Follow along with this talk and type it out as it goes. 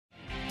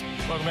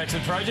Welcome back to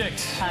the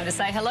project. Time to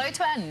say hello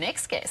to our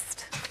next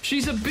guest.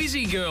 She's a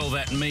busy girl,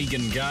 that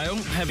Megan Gale,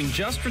 having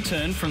just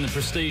returned from the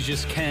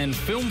prestigious Cannes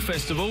Film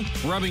Festival,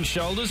 rubbing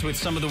shoulders with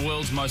some of the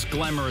world's most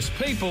glamorous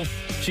people.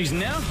 She's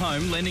now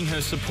home lending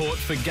her support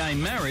for gay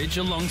marriage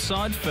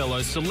alongside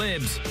fellow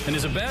celebs and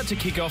is about to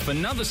kick off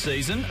another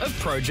season of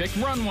Project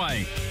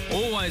Runway.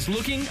 Always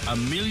looking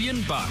 $1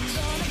 million.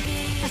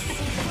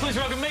 Please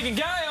welcome Megan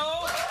Gale.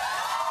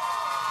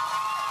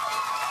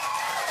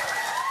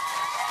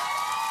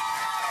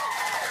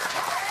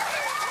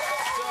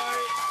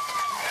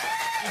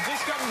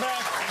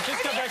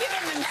 Just got back.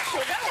 Giving them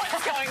sugar?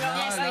 What's going on?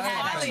 Yes, we have.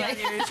 Highly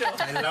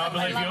unusual. No, I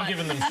believe you're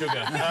giving them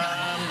sugar.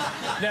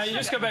 Now, you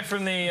just got back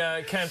from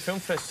the Cannes Film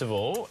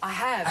Festival. I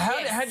have,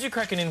 How did you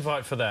crack an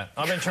invite for that?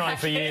 I've been trying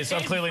for years.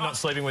 I'm clearly not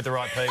sleeping with the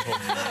right people.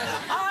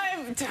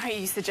 Are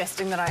you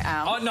suggesting that I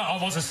am? Oh, no,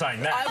 I wasn't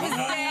saying that. I was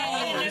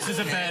there. This is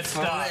a bad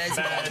start.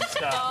 Bad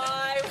start.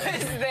 I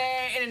was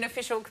there in an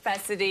official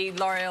capacity.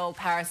 L'Oreal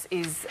Paris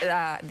is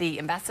the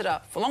ambassador,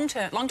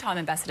 long-time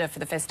ambassador for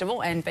the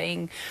festival, and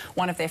being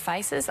one of their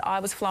faces, I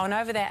was flown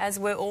over there, as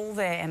were all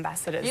their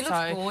ambassadors. You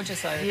look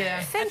gorgeous over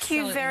there. Thank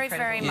you very,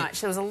 very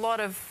much. There was a lot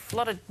of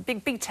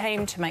big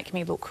team to make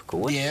me look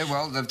good. Yeah,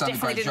 well, they've done a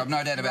great job,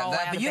 no doubt about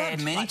that. But you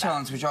have many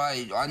talents, which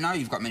I know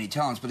you've got many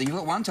talents, but you've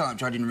got one talent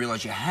which I didn't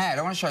realise you had.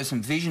 I want to show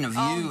some vision of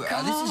you.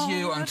 This is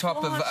you on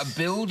top of a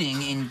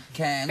building in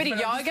Cannes. Bit of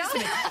yoga.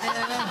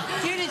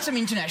 You did some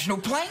international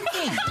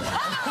planking.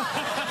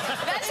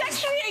 That's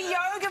actually a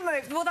yoga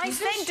move. Well, they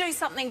said do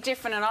something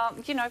different, and I'll,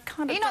 you know,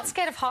 kind of... Are you not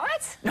scared of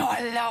heights? No,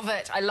 I love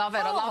it. I love it.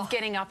 I love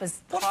getting up as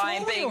high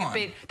and being a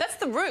bit... That's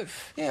the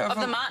roof of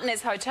the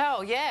Martinez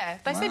Hotel, yeah.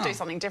 They said do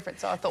something different,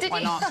 so I thought,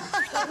 why not?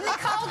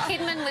 Nicole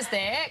Kidman was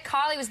there.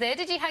 Kylie was there.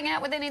 Did you hang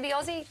out with any of the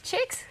Aussie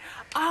chicks?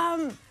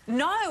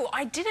 No,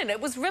 I didn't.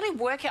 It was really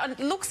work. It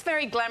looks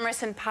very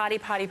glamorous and party,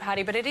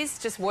 but it is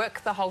just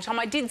work the whole time.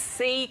 I did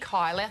see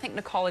Kylie. I think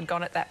Nicole had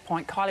gone at that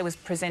point. Kylie was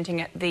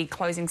presenting at the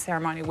closing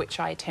ceremony, which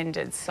I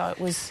attended, so it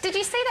was... Did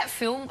you see that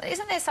film?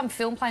 Isn't there some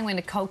film playing where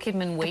Nicole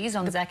Kidman wheezes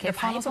on Zac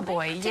Efron? The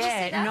Paperboy,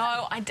 yeah.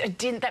 No, I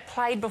didn't. That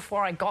played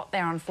before I got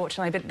there,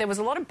 unfortunately, but there was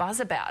a lot of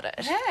buzz about it.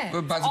 Yeah.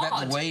 Good buzz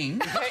about the weeing.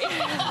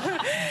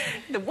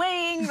 The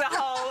weeing, the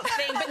whole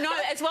thing. But no,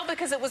 as well,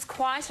 because it was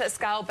quite a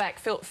scaled-back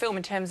film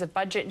in terms of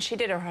budget, and she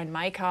did her own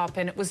makeup,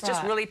 and it was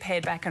just really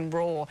pared back and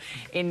raw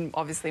in,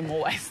 obviously,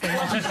 more ways than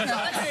one.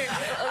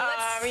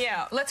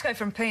 Yeah. Let's go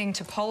from peeing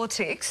to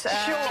politics.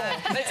 Sure.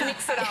 Let's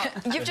mix it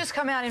up. You've just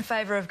come out in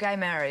favour of gay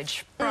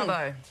marriage.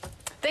 Bravo.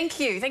 Thank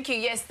you. Thank you.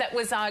 Yes, that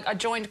was... I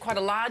joined quite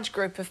a large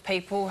group of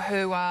people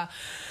who are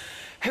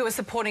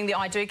supporting the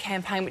I Do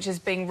campaign, which is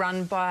being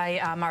run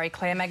by Marie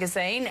Claire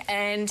magazine.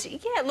 And,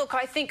 yeah, look,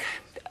 I think...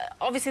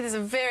 Obviously,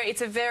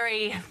 it's a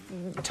very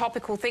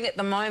topical thing at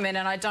the moment,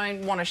 and I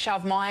don't want to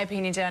shove my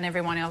opinion down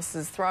everyone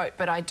else's throat,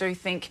 but I do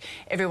think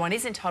everyone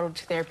is entitled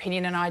to their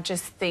opinion, and I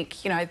just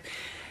think, you know,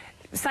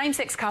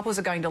 same-sex couples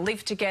are going to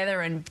live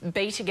together and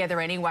be together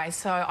anyway,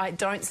 so I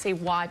don't see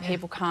why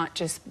people can't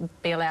just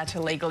be allowed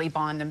to legally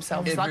bind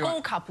themselves, like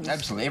all couples.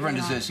 Absolutely, everyone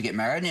deserves to get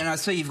married. And I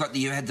see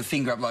you had the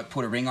finger up, like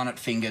put a ring on it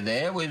finger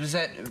there. Was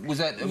that?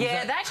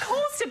 Yeah, that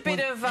caused a bit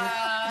of.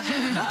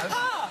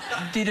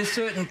 Did a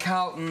certain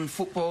Carlton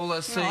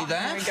footballer see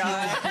that? Your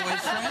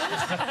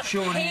boyfriend,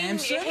 Sean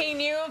Hampson. He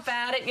knew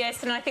about it,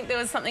 yes, and I think there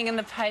was something in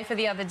the paper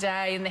the other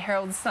day in the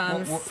Herald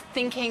Sun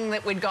thinking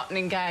that we'd gotten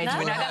engaged.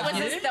 No,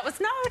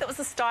 that was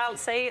a style.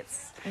 See,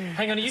 it's...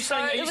 Hang on, are you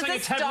saying a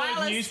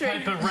tabloid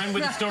newspaper ran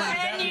with the story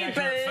without the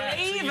accurate facts?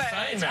 Can you believe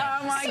it?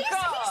 Oh, my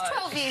God. He's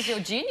 12 years your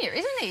junior,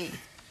 isn't he?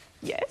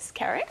 Yes,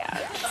 carry on.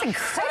 That's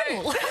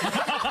incredible.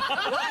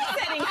 Why is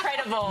that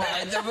incredible?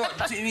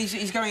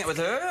 He's going out with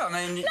her? I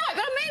mean... No,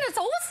 but I mean, it's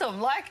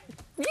awesome. Like,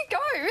 you go.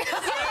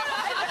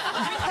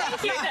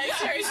 Thank you.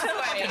 That's very sweet.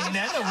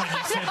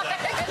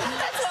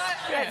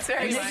 That's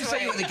very sweet. You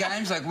see you at the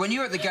games, like when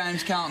you're at the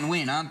games, Carlton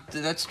win.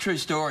 That's a true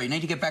story. You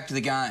need to get back to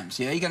the games.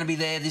 Yeah, are you going to be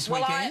there this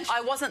weekend?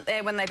 I wasn't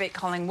there when they beat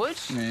Collingwood,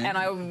 and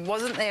I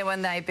wasn't there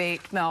when they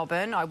beat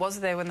Melbourne. I was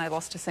there when they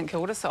lost to St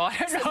Kilda, so I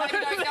don't know.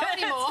 Maybe don't go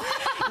anymore.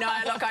 No,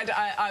 look,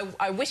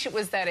 I wish it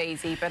was that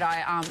easy, but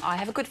I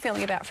have a good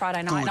feeling about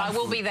Friday night, and I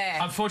will be there.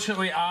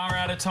 Unfortunately, we are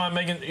out of time,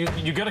 Megan.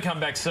 You've got to come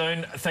back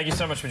soon. Thank you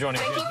so much for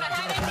joining us. Thank you for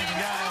having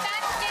me.